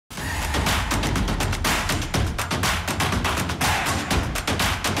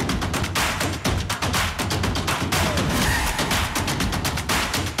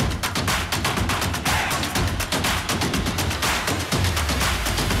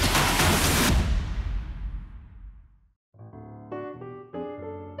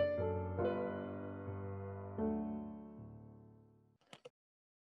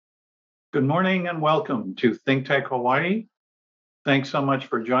Good morning and welcome to ThinkTech Hawaii. Thanks so much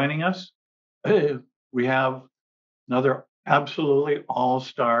for joining us. We have another absolutely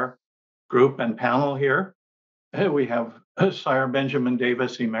all-star group and panel here. We have Sire Benjamin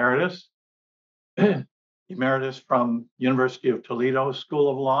Davis Emeritus, Emeritus from University of Toledo School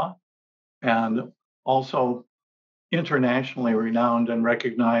of Law, and also internationally renowned and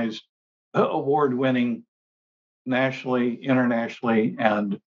recognized, award-winning nationally, internationally,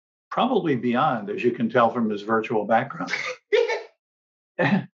 and probably beyond, as you can tell from his virtual background.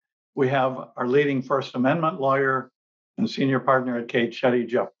 We have our leading First Amendment lawyer and senior partner at Kate Shetty,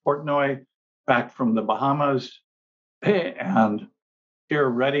 Jeff Portnoy, back from the Bahamas, and here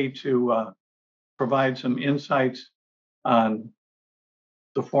ready to provide some insights on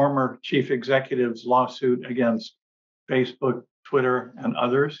the former chief executive's lawsuit against Facebook, Twitter, and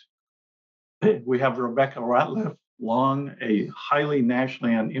others. We have Rebekah Ratliff, long a highly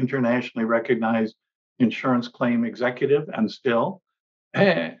nationally and internationally recognized insurance claim executive and still,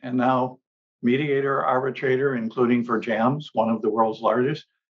 and now mediator, arbitrator, including for JAMS, one of the world's largest,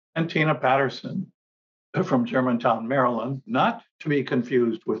 and Tina Patterson from Germantown, Maryland, not to be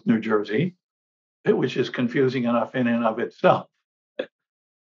confused with New Jersey, which is confusing enough in and of itself.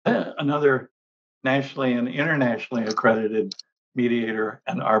 Another nationally and internationally accredited mediator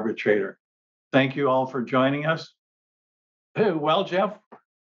and arbitrator. Thank you all for joining us. Well, Jeff,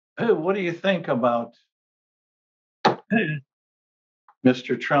 what do you think about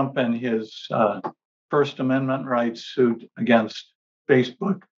Mr. Trump and his First Amendment rights suit against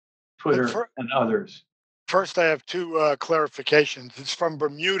Facebook, Twitter, and others? First, I have two clarifications. It's from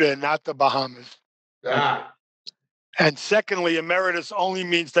Bermuda, not the Bahamas. Ah. And secondly, emeritus only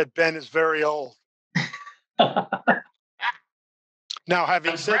means that Ben is very old. Now,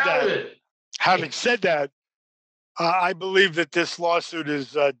 having said that, I believe that this lawsuit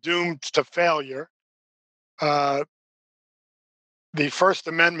is doomed to failure. The First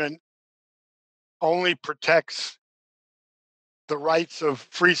Amendment only protects the rights of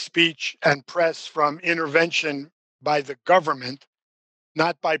free speech and press from intervention by the government,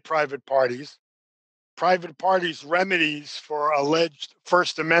 not by private parties. Private parties' remedies for alleged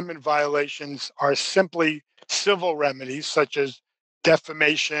First Amendment violations are simply civil remedies, such as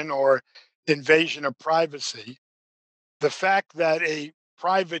defamation or invasion of privacy. The fact that a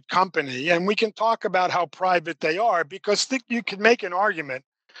private company, and we can talk about how private they are, because you can make an argument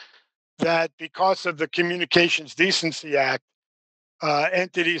that because of the Communications Decency Act,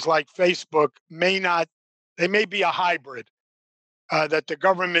 entities like Facebook may be a hybrid, that the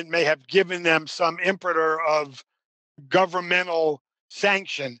government may have given them some imprimatur of governmental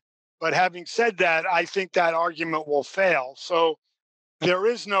sanction. But having said that, I think that argument will fail. So there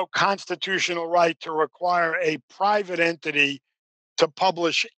is no constitutional right to require a private entity to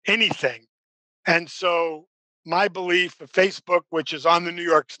publish anything. And so my belief that Facebook, which is on the New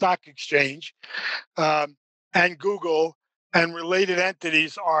York Stock Exchange, and Google and related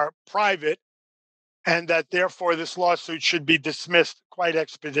entities are private, and that therefore this lawsuit should be dismissed quite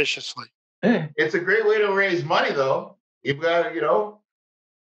expeditiously. It's a great way to raise money, though. You've got to,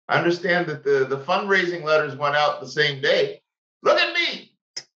 understand that the fundraising letters went out the same day. Look at me,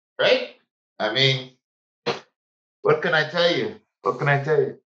 right? I mean, what can I tell you?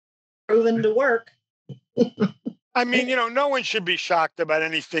 Proven to work. I mean, no one should be shocked about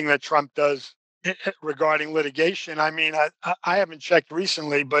anything that Trump does regarding litigation. I mean, I haven't checked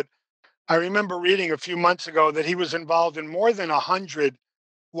recently, but I remember reading a few months ago that he was involved in more than 100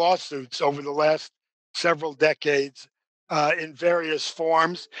 lawsuits over the last several decades in various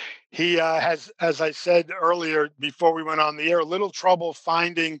forms. He has, as I said earlier before we went on the air, little trouble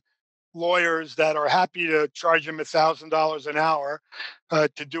finding lawyers that are happy to charge him $1,000 an hour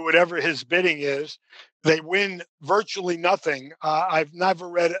to do whatever his bidding is. They win virtually nothing. I've never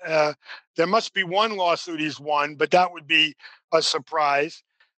read, there must be one lawsuit he's won, but that would be a surprise.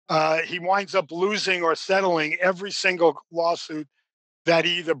 He winds up losing or settling every single lawsuit that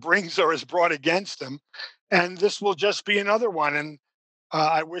he either brings or is brought against him. And this will just be another one. And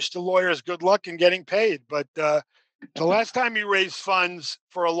I wish the lawyers good luck in getting paid. But the last time he raised funds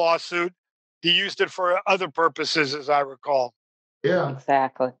for a lawsuit, he used it for other purposes, as I recall. Yeah.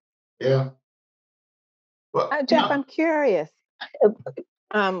 Exactly. Yeah. Well, Jeff, I'm curious.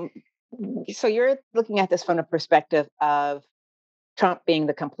 So you're looking at this from the perspective of Trump being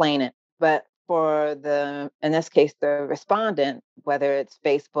the complainant, but for in this case, the respondent, whether it's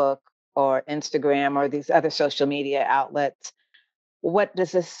Facebook or Instagram or these other social media outlets, where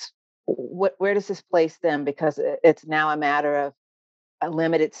does this place them? Because it's now a matter of a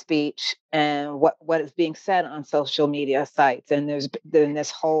limited speech and what is being said on social media sites. And there's been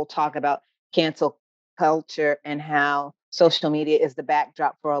this whole talk about cancel culture and how social media is the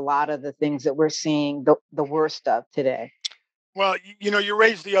backdrop for a lot of the things that we're seeing the worst of today. Well, you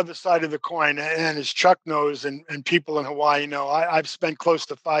raised the other side of the coin, and as Chuck knows, and people in Hawaii know, I've spent close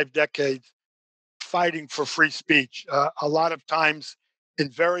to 5 decades fighting for free speech, a lot of times in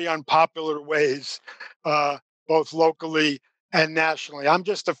very unpopular ways, both locally and nationally. I'm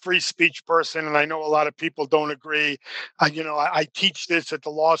just a free speech person, and I know a lot of people don't agree. I teach this at the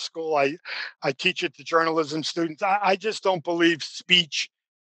law school. I teach it to journalism students. I just don't believe speech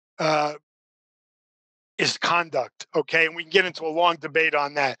uh, is conduct. Okay, and we can get into a long debate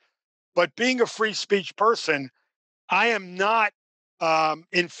on that. But being a free speech person, I am not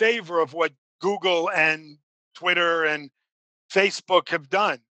in favor of what Google and Twitter and Facebook have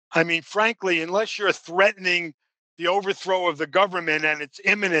done. I mean, frankly, unless you're threatening the overthrow of the government and it's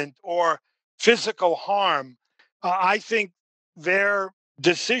imminent or physical harm, I think their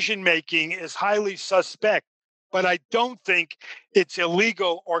decision making is highly suspect. But I don't think it's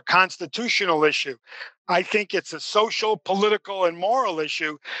illegal or constitutional issue. I think it's a social, political, and moral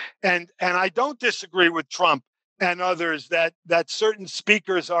issue. And I don't disagree with Trump and others that certain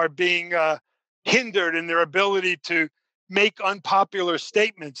speakers are being hindered in their ability to make unpopular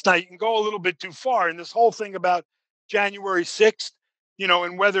statements. Now, you can go a little bit too far in this whole thing about January 6th,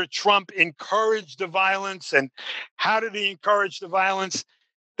 and whether Trump encouraged the violence and how did he encourage the violence.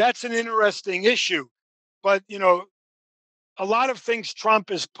 That's an interesting issue. But, a lot of things Trump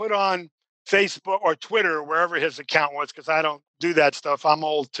has put on Facebook or Twitter, wherever his account was, because I don't do that stuff. I'm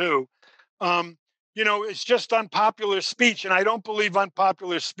old too. Um, it's just unpopular speech. And I don't believe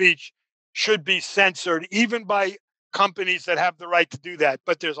unpopular speech should be censored, even by companies that have the right to do that.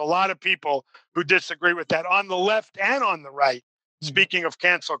 But there's a lot of people who disagree with that on the left and on the right. Speaking of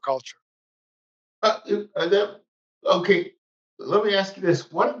cancel culture. Okay, let me ask you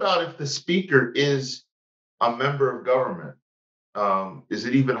this. What about if the speaker is a member of government? Is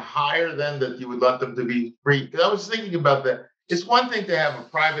it even higher then that you would let them to be free? Because I was thinking about that. It's one thing to have a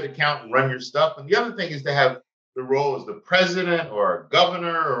private account and run your stuff, and the other thing is to have the role as the president or a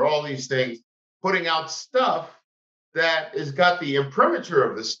governor or all these things, putting out stuff that has got the imprimatur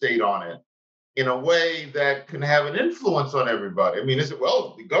of the state on it in a way that can have an influence on everybody. I mean, is it,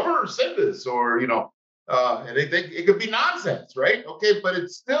 well, the governor said this, or, and they think it could be nonsense, right? Okay, but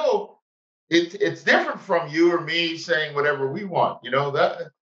it's still, it's different from you or me saying whatever we want.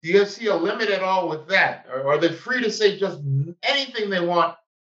 That, do you see a limit at all with that? Or are they free to say just anything they want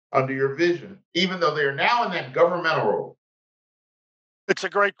under your vision, even though they are now in that governmental role? It's a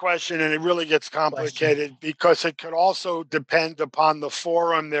great question, and it really gets complicated because it could also depend upon the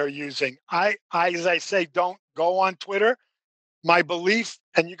forum they're using. I, as I say, don't go on Twitter. My belief,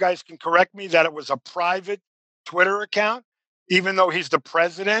 and you guys can correct me, that it was a private Twitter account, even though he's the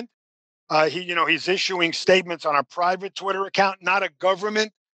president. He's issuing statements on a private Twitter account, not a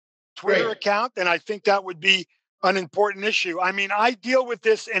government Twitter account, and I think that would be an important issue. I mean, I deal with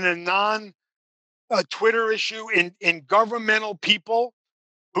this in a non-Twitter issue in governmental people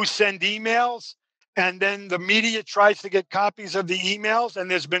who send emails, and then the media tries to get copies of the emails.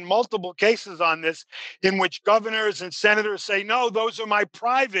 And there's been multiple cases on this in which governors and senators say, no, those are my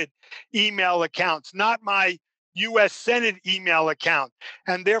private email accounts, not my U.S. Senate email account.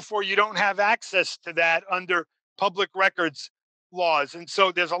 And therefore, you don't have access to that under public records laws. And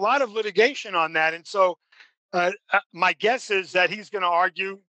so there's a lot of litigation on that. And so my guess is that he's going to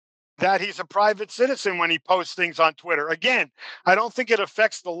argue that he's a private citizen when he posts things on Twitter. Again, I don't think it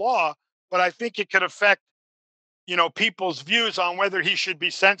affects the law, but I think it could affect, people's views on whether he should be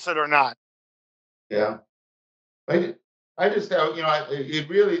censored or not. Yeah. I just have, it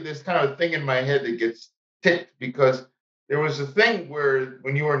really, there's kind of a thing in my head that gets ticked because there was a thing where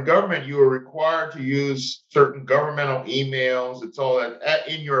when you were in government, you were required to use certain governmental emails. It's all that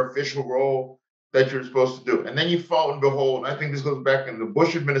in your official role that you're supposed to do. And then you fall and behold, I think this goes back in the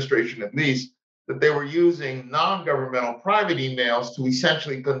Bush administration at least, that they were using non-governmental private emails to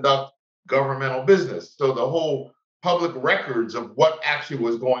essentially conduct governmental business. So the whole public records of what actually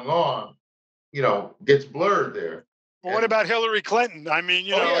was going on, gets blurred there. Well, what about Hillary Clinton? I mean,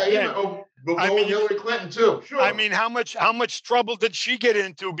 Hillary Clinton too. Sure. I mean, how much trouble did she get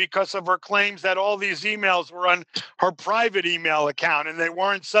into because of her claims that all these emails were on her private email account and they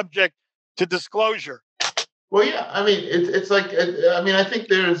weren't subject to disclosure? Well, yeah. I mean, it's like, I think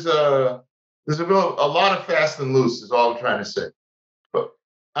there's a lot of fast and loose is all I'm trying to say. But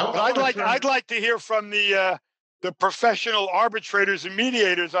I'd like to hear from the professional arbitrators and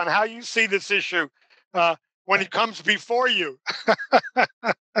mediators on how you see this issue. when he comes before you.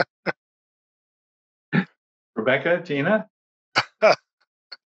 Rebekah, Tina? I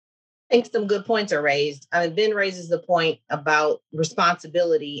think some good points are raised. Ben raises the point about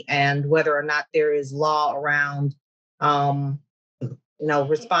responsibility and whether or not there is law around,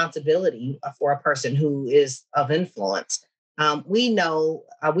 responsibility for a person who is of influence. We know,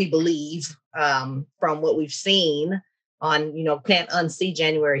 we believe from what we've seen on, can't unsee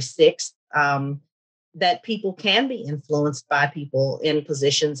January 6th, that people can be influenced by people in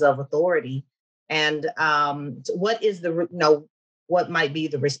positions of authority. And what is what might be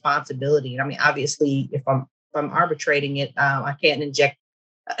the responsibility? I mean, obviously, if I'm arbitrating it, I can't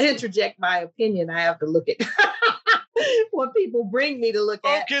interject my opinion. I have to look at what people bring me to look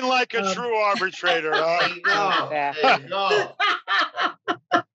at. Spoken like a true arbitrator. There you go. There you go.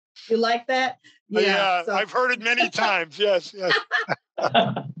 You like that? Yeah, so. I've heard it many times. Yes.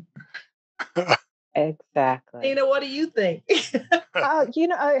 Exactly. What do you think?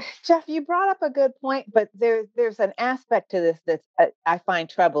 Jeff, you brought up a good point, but there's an aspect to this that I find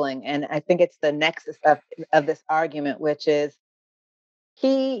troubling, and I think it's the nexus of this argument, which is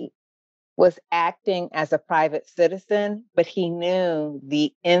he was acting as a private citizen, but he knew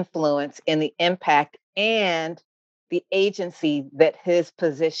the influence and the impact and the agency that his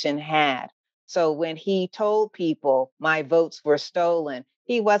position had. So when he told people my votes were stolen,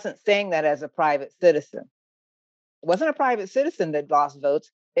 he wasn't saying that as a private citizen. It wasn't a private citizen that lost votes.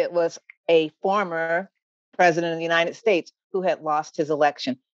 It was a former president of the United States who had lost his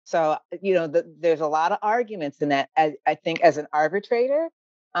election. So, there's a lot of arguments in that. I think as an arbitrator,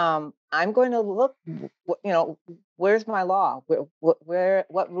 I'm going to look, where's my law?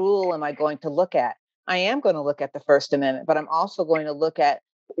 What rule am I going to look at? I am going to look at the First Amendment, but I'm also going to look at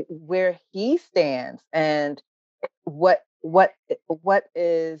where he stands and what are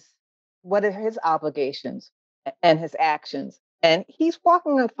his obligations and his actions. And he's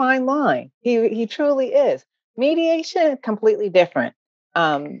walking a fine line. He truly is. Mediation, completely different.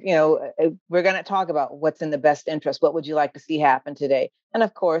 We're going to talk about what's in the best interest. What would you like to see happen today? And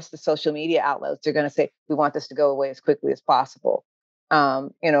of course, the social media outlets are going to say, we want this to go away as quickly as possible.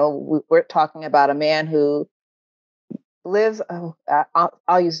 We're talking about a man who lives,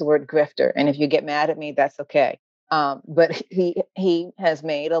 I'll use the word grifter. And if you get mad at me, that's okay. But he has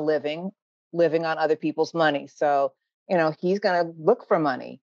made a living on other people's money. So, he's going to look for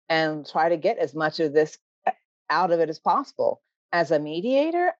money and try to get as much of this out of it as possible. As a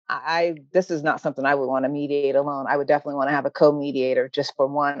mediator, this is not something I would want to mediate alone. I would definitely want to have a co-mediator just for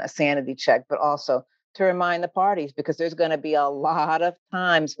a sanity check, but also to remind the parties, because there's going to be a lot of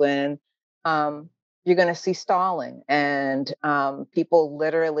times when you're going to see stalling and people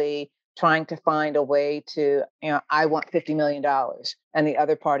literally trying to find a way to, I want $50 million. And the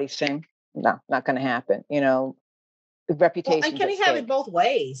other party saying, no, not going to happen. Reputation. And can he have it both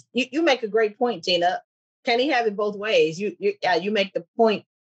ways? You make a great point, Tina. Can he have it both ways? You make the point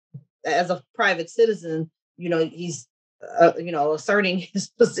as a private citizen, he's, asserting his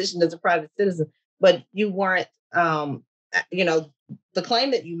position as a private citizen, but you weren't, the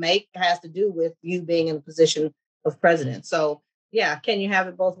claim that you make has to do with you being in the position of president. So yeah, can you have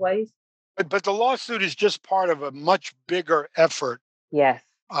it both ways? But the lawsuit is just part of a much bigger effort. Yes.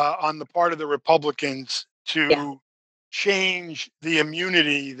 On the part of the Republicans to change the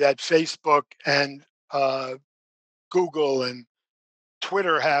immunity that Facebook and Google and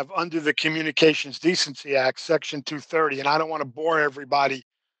Twitter have under the Communications Decency Act, Section 230. And I don't want to bore everybody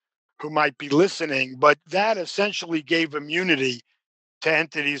who might be listening, but that essentially gave immunity to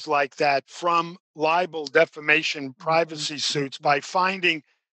entities like that from libel, defamation, privacy suits by finding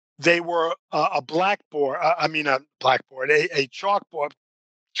they were a chalkboard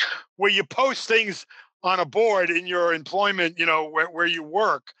where you post things on a board in your employment, where you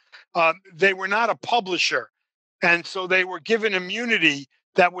work. They were not a publisher. And so they were given immunity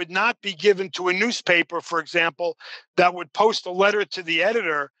that would not be given to a newspaper, for example, that would post a letter to the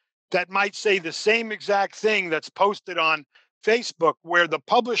editor that might say the same exact thing that's posted on Facebook, where the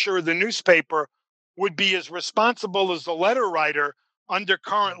publisher of the newspaper would be as responsible as the letter writer under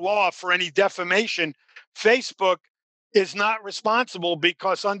current law for any defamation. Facebook is not responsible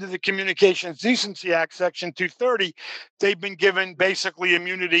because under the Communications Decency Act, Section 230, they've been given basically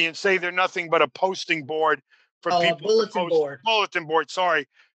immunity and say they're nothing but a posting board for people bulletin board,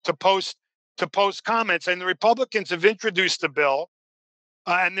 to post comments. And the Republicans have introduced the bill,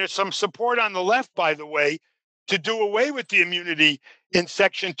 and there's some support on the left, by the way, to do away with the immunity in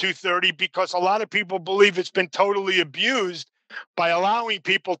Section 230 because a lot of people believe it's been totally abused by allowing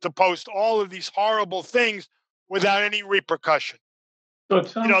people to post all of these horrible things without any repercussion. So it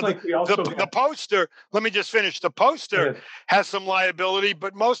sounds like we also the poster, let me just finish. The poster has some liability,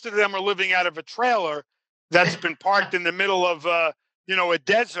 but most of them are living out of a trailer that's been parked in the middle of, a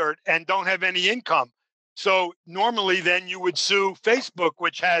desert and don't have any income. So normally then you would sue Facebook,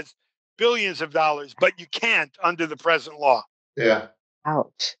 which has billions of dollars, but you can't under the present law. Yeah.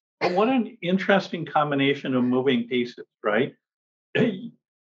 Ouch. But what an interesting combination of moving pieces, right?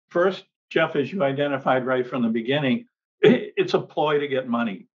 First, Jeff, as you identified right from the beginning, it's a ploy to get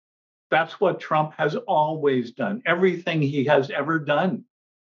money. That's what Trump has always done. Everything he has ever done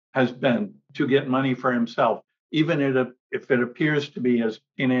has been to get money for himself, even if it appears to be, as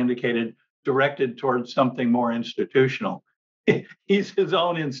Tina indicated, directed towards something more institutional. He's his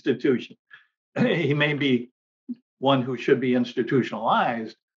own institution. He may be one who should be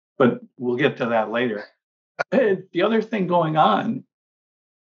institutionalized, but we'll get to that later. The other thing going on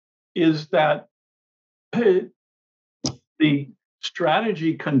is that the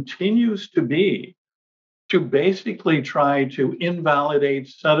strategy continues to be to basically try to invalidate,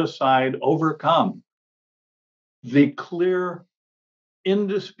 set aside, overcome the clear,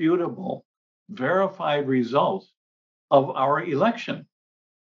 indisputable, verified results of our election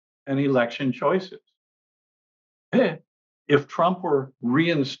and election choices. If Trump were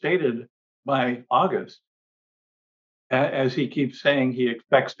reinstated by August, as he keeps saying he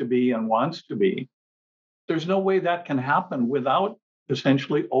expects to be and wants to be, there's no way that can happen without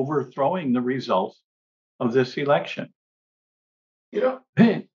essentially overthrowing the results of this election.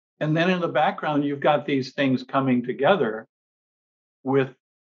 And then in the background, you've got these things coming together with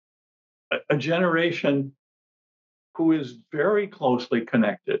a generation who is very closely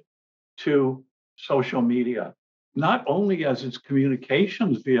connected to social media, not only as its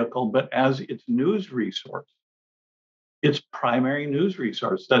communications vehicle, but as its news resource, its primary news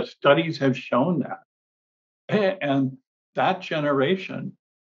resource. That studies have shown that. And that generation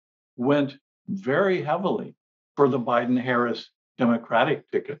went very heavily for the Biden-Harris Democratic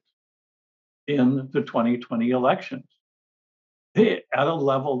ticket in the 2020 elections at a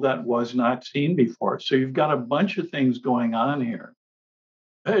level that was not seen before. So you've got a bunch of things going on here.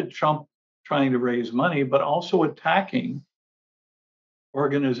 Trump trying to raise money, but also attacking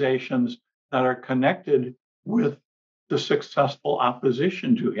organizations that are connected with the successful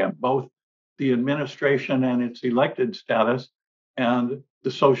opposition to him, both the administration and its elected status and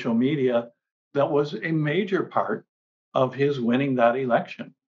the social media that was a major part of his winning that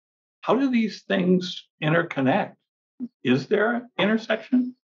election. How do these things interconnect? Is there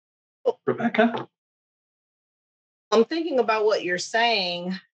intersection? Rebekah? I'm thinking about what you're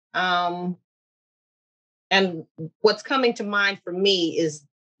saying. And what's coming to mind for me is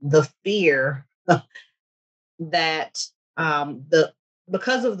the fear that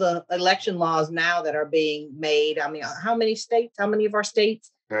because of the election laws now that are being made. I mean, how many of our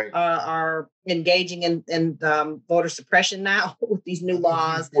states are engaging in voter suppression now with these new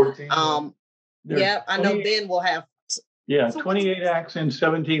laws? 14, yeah, I know then we'll have. Yeah, 28 acts in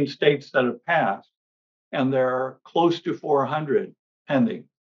 17 states that have passed, and there are close to 400 pending.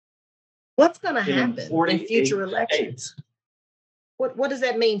 What's going to happen in future elections? What does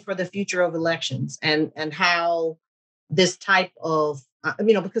that mean for the future of elections and how this type of,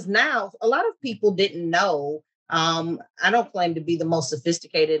 because now a lot of people didn't know. I don't claim to be the most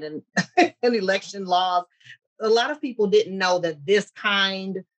sophisticated in election laws. A lot of people didn't know that this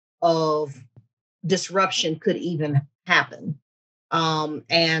kind of disruption could even happen,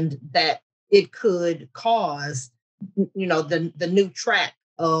 and that it could cause, the new track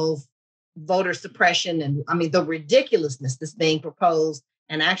of voter suppression and the ridiculousness that's being proposed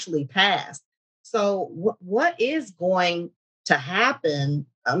and actually passed. So what is going to happen?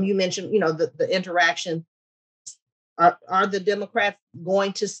 You mentioned, the interaction. Are the Democrats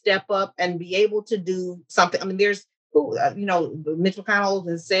going to step up and be able to do something? There's, Mitch McConnell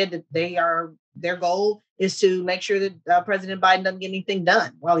has said that their goal is to make sure that President Biden doesn't get anything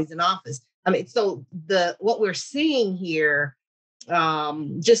done while he's in office. So what we're seeing here,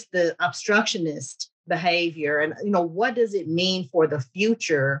 just the obstructionist behavior, and what does it mean for the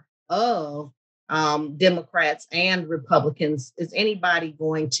future of Democrats and Republicans? Is anybody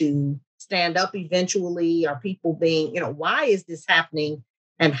going to stand up eventually? Are people being, why is this happening,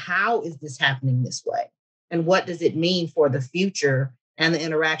 and how is this happening this way? And what does it mean for the future and the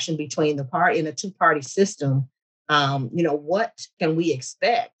interaction between the party in a two-party system? What can we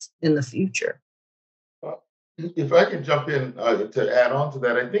expect in the future? If I can jump in to add on to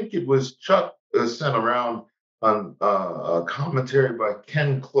that, I think it was Chuck sent around on a commentary by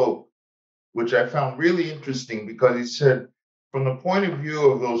Ken Cloak, which I found really interesting because he said, from the point of view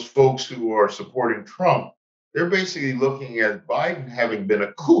of those folks who are supporting Trump, they're basically looking at Biden having been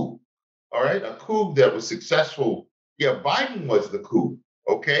a coup, all right? A coup that was successful. Yeah, Biden was the coup,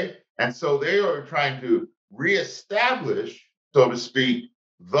 okay? And so they are trying to reestablish, so to speak,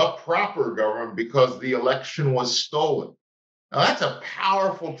 the proper government because the election was stolen. Now that's a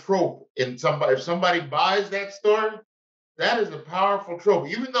powerful trope in somebody. If somebody buys that story, that is a powerful trope.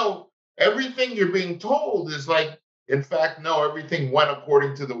 Even though everything you're being told is like, in fact, no, everything went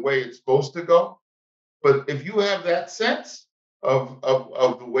according to the way it's supposed to go. But if you have that sense of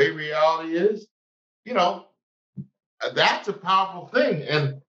the way reality is, you know, that's a powerful thing.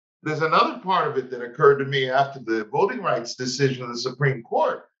 And there's another part of it that occurred to me after the voting rights decision of the Supreme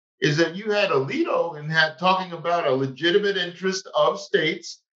Court is that you had Alito and had talking about a legitimate interest of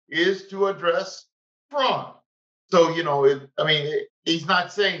states is to address fraud. So, he's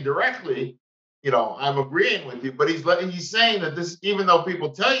not saying directly, I'm agreeing with you, but he's saying that this, even though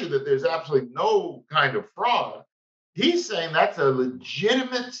people tell you that there's absolutely no kind of fraud, he's saying that's a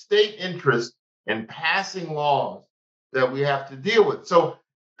legitimate state interest in passing laws that we have to deal with. So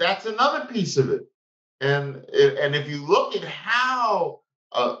that's another piece of it. And if you look at how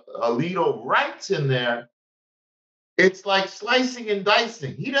Alito writes in there, it's like slicing and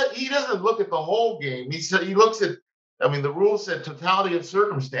dicing. He doesn't look at the whole game. He looks at, the rule said totality of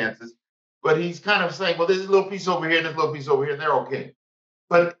circumstances, but he's kind of saying, well, there's a little piece over here, there's a little piece over here, and they're okay.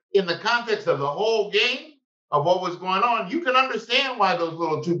 But in the context of the whole game of what was going on, you can understand why those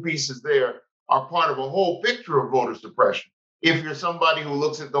little two pieces there are part of a whole picture of voter suppression. If you're somebody who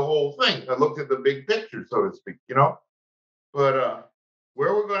looks at the whole thing, that looks at the big picture, so to speak, But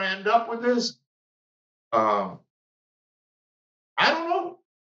where we're going to end up with this, I don't know.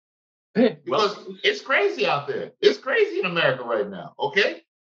 Because it's crazy out there. It's crazy in America right now, okay?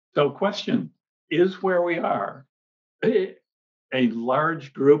 So question, is where we are a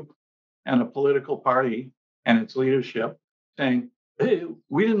large group and a political party and its leadership saying, hey,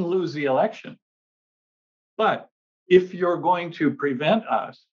 we didn't lose the election. But if you're going to prevent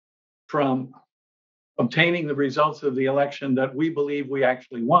us from obtaining the results of the election that we believe we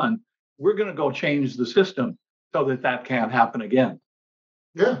actually won, we're going to go change the system so that can't happen again.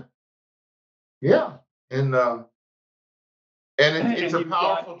 Yeah. And it's a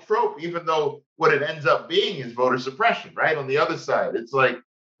powerful trope, even though what it ends up being is voter suppression, right? On the other side, it's like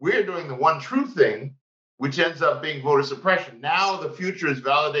we're doing the one true thing, which ends up being voter suppression. Now the future is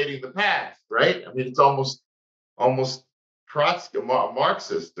validating the past, right? It's almost Trotsky,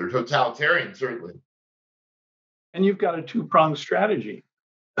 Marxist or totalitarian, certainly. And you've got a two-pronged strategy.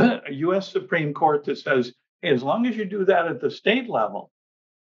 A U.S. Supreme Court that says, hey, as long as you do that at the state level,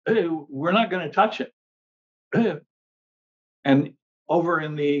 we're not going to touch it. And over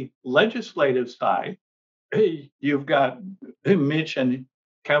in the legislative side, you've got Mitch and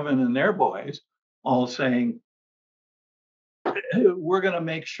Kevin and their boys all saying, we're going to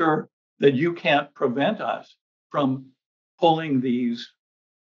make sure that you can't prevent us from pulling these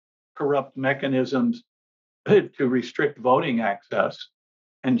corrupt mechanisms to restrict voting access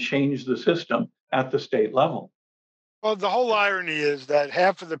and change the system at the state level. Well, the whole irony is that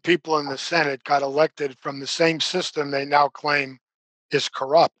half of the people in the Senate got elected from the same system they now claim is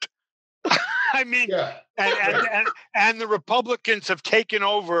corrupt. Yeah. and the Republicans have taken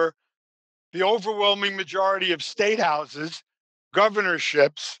over the overwhelming majority of state houses,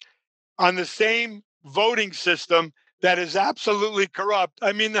 governorships, on the same voting system that is absolutely corrupt.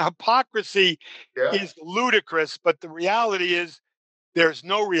 The hypocrisy is ludicrous, but the reality is there's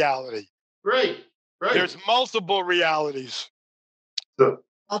no reality. Right. There's multiple realities. So,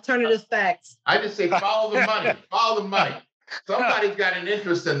 alternative facts. I just say follow the money. Follow the money. Somebody's got an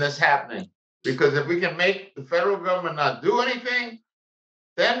interest in this happening, because if we can make the federal government not do anything,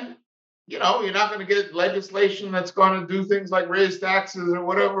 then you're not going to get legislation that's going to do things like raise taxes or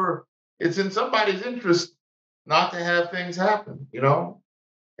whatever. It's in somebody's interest not to have things happen, and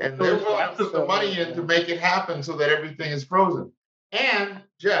they're willing to put the money in to make it happen so that everything is frozen. And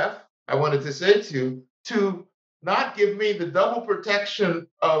Jeff, I wanted to say to you to not give me the double protection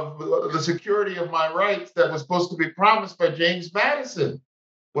of the security of my rights that was supposed to be promised by James Madison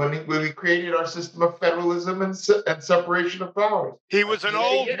when we created our system of federalism and separation of powers. He was an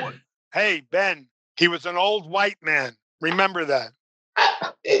old, hey, Ben, he was an old white man. Remember that.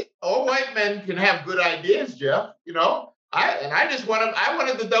 All white men can have good ideas, Jeff. I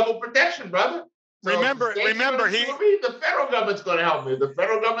wanted the double protection, brother. So remember, the federal government's going to help me. The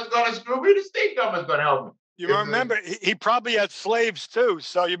federal government's going to screw me. The state government's going to help me. You remember, he probably had slaves too,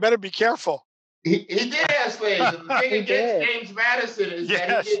 so you better be careful. He did have slaves, and the thing against James Madison is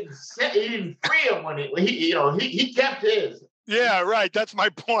that he didn't free him when he kept his. Yeah, right. That's my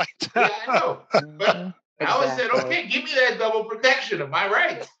point. Yeah, I know. I always said, Exactly. okay, give me that double protection of my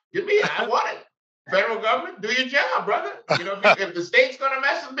rights. Give me it. I want it. Federal government, do your job, brother. You know, if the state's going to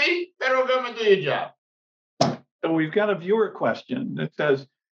mess with me, federal government, do your job. So we've got a viewer question that says,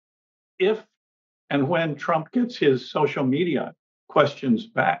 if and when Trump gets his social media questions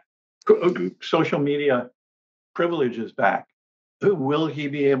back, social media privileges back, will he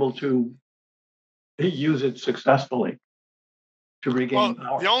be able to use it successfully to regain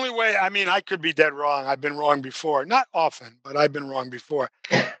power? The only way, I mean, I could be dead wrong. I've been wrong before, not often, but I've been wrong before.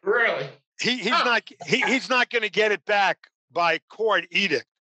 Really? He's not going to get it back by court edict.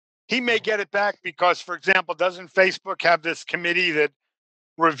 He may get it back because, for example, doesn't Facebook have this committee that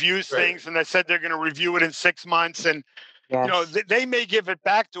reviews things, and they said they're going to review it in 6 months, and Yes. you know they may give it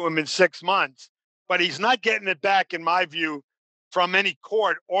back to him in 6 months, but he's not getting it back, in my view, from any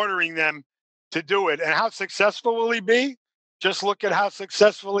court ordering them to do it. And how successful will he be? Just look at how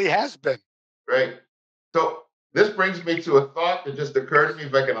successful he has been. Right. So this brings me to a thought that just occurred to me,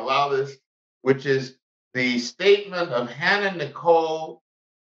 if I can allow this, which is the statement of Nicole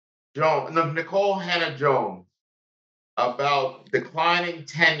Hannah Jones about declining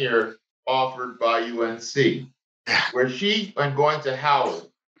tenure offered by UNC, where she went going to Howard.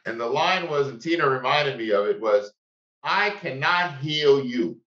 And the line was, and Tina reminded me of it, was, I cannot heal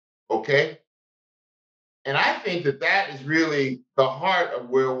you. Okay? And I think that is really the heart of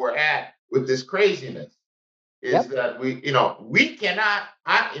where we're at with this craziness. Is that we cannot,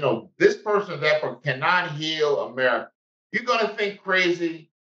 this person or that person cannot heal America. You're going to think crazy.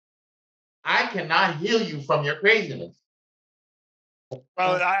 I cannot heal you from your craziness.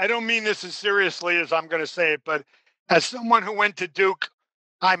 Well, I don't mean this as seriously as I'm going to say it, but as someone who went to Duke,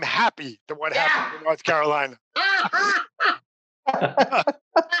 I'm happy to what happened in North Carolina.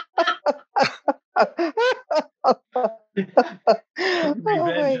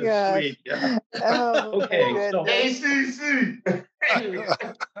 Revenge is sweet. Yeah. Okay, so ACC.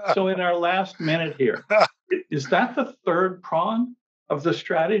 So in our last minute here, is that the third prong of the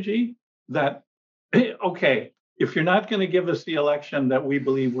strategy? That, okay, if you're not going to give us the election that we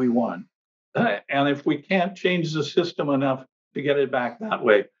believe we won, and if we can't change the system enough to get it back that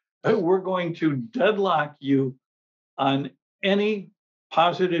way, we're going to deadlock you on any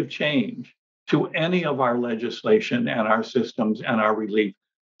positive change to any of our legislation and our systems and our relief,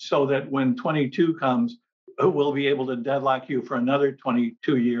 so that when 22 comes, we'll be able to deadlock you for another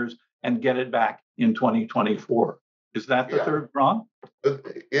 22 years and get it back in 2024. Is that the third prong?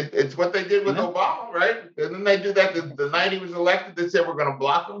 It's what they did with Obama, right? Didn't they do that the night he was elected? They said we're going to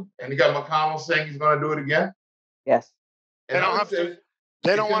block him, and you got McConnell saying he's going to do it again. Yes. They don't have to.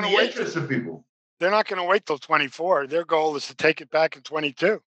 They don't want to wait. Interest of people. They're not going to wait till 24. Their goal is to take it back in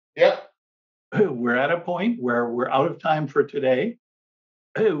 22. Yep. We're at a point where we're out of time for today.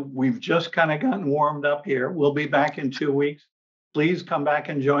 We've just kind of gotten warmed up here. We'll be back in 2 weeks. Please come back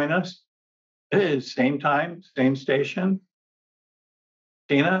and join us. Same time, same station.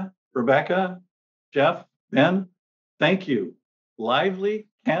 Tina, Rebekah, Jeff, Ben, thank you. Lively,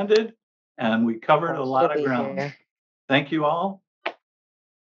 candid, and we covered a lot of ground. Here. Thank you all.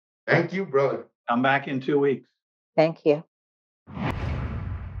 Thank you, brother. Come back in 2 weeks. Thank you.